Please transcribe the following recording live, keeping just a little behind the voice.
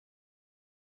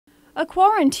A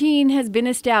quarantine has been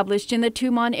established in the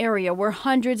Tumon area where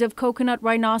hundreds of coconut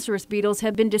rhinoceros beetles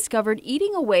have been discovered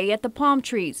eating away at the palm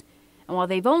trees. And while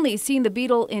they've only seen the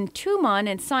beetle in Tumon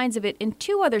and signs of it in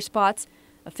 2 other spots,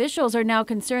 officials are now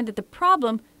concerned that the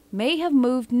problem may have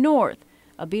moved north.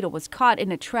 A beetle was caught in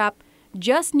a trap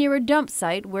just near a dump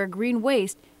site where green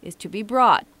waste is to be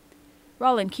brought.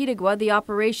 Roland Kitigwa, the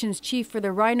operations chief for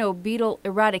the Rhino beetle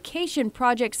eradication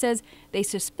project, says they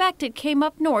suspect it came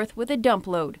up north with a dump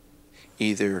load.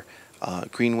 Either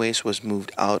green waste was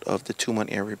moved out of the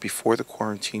Tumon area before the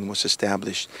quarantine was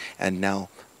established, and now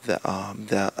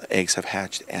the eggs have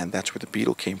hatched, and that's where the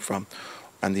beetle came from.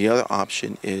 And the other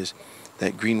option is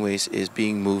that green waste is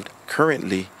being moved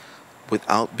currently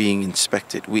without being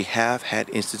inspected. We have had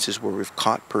instances where we've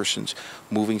caught persons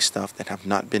moving stuff that have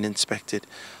not been inspected.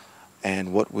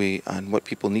 And what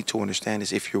people need to understand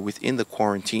is if you're within the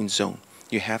quarantine zone,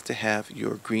 you have to have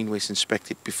your green waste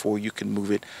inspected before you can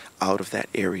move it out of that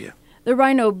area. The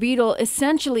rhino beetle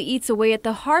essentially eats away at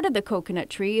the heart of the coconut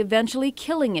tree, eventually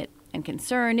killing it. And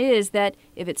concern is that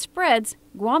if it spreads,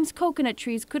 Guam's coconut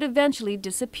trees could eventually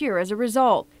disappear as a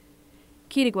result.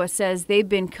 Kitigwa says they've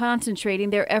been concentrating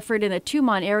their effort in the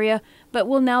Tumon area, but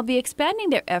will now be expanding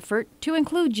their effort to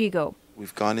include Jigo.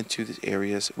 We've gone into these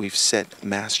areas, we've set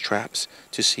mass traps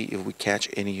to see if we catch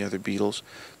any other beetles.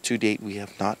 To date, we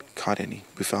have not caught any.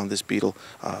 We found this beetle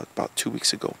about 2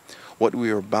 weeks ago. What we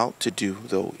are about to do,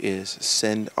 though, is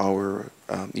send our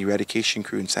eradication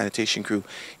crew and sanitation crew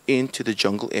into the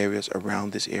jungle areas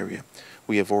around this area.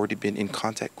 We have already been in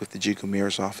contact with the Jigo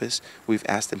Mayor's office. We've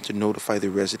asked them to notify the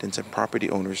residents and property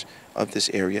owners of this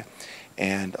area,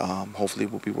 and hopefully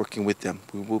we'll be working with them.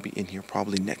 We will be in here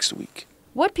probably next week.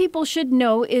 What people should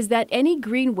know is that any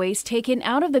green waste taken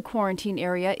out of the quarantine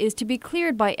area is to be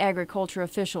cleared by agriculture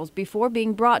officials before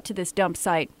being brought to this dump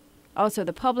site. Also,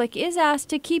 the public is asked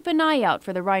to keep an eye out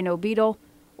for the rhino beetle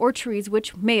or trees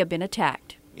which may have been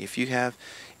attacked. If you have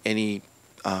any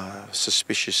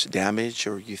suspicious damage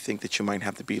or you think that you might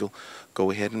have the beetle,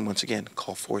 go ahead and once again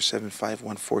call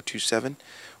 475-1427.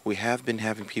 We have been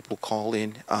having people call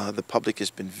in. The public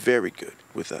has been very good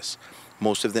with us.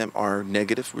 Most of them are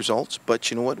negative results, but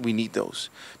you know what? We need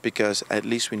those because at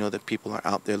least we know that people are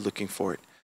out there looking for it.